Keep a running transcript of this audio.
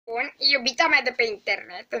Bun, iubita mea de pe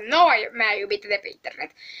internet, noi mea iubită de pe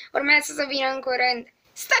internet, urmează să vină în curând.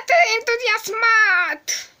 Stă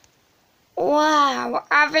entuziasmat! Wow,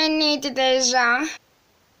 a venit deja.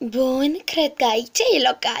 Bun, cred că aici e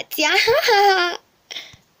locația.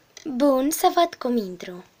 Bun, să văd cum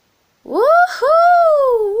intru.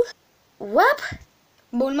 Woohoo! Wap!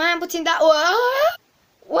 Bun, mai am puțin, da...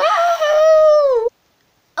 Wow!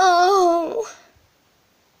 Oh!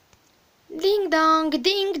 Ding dong,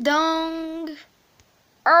 ding dong.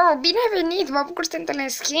 Oh, bine ai venit, mă bucur să te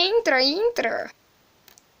întâlnesc. Intră, intră.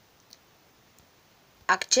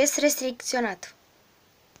 Acces restricționat.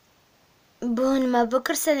 Bun, mă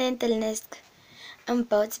bucur să ne întâlnesc. Îmi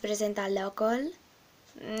poți prezenta locul?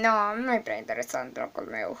 Nu, nu e prea interesant locul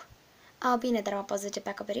meu. Oh, bine, dar mă poți duce pe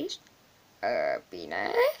acoperiș?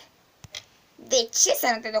 Bine. De ce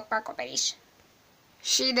să nu te duc pe acoperiș?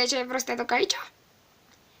 Și de ce vrei să te duc aici?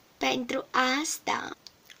 Pentru asta.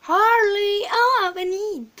 Harley, oh, a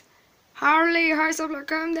venit. Harley, hai să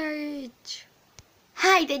plecăm de aici.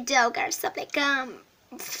 Haide, Joker, să plecăm.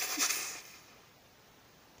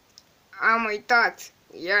 Am uitat.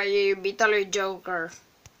 Ea e iubita lui Joker.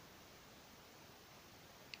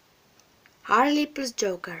 Harley plus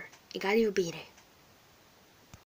Joker egal iubire.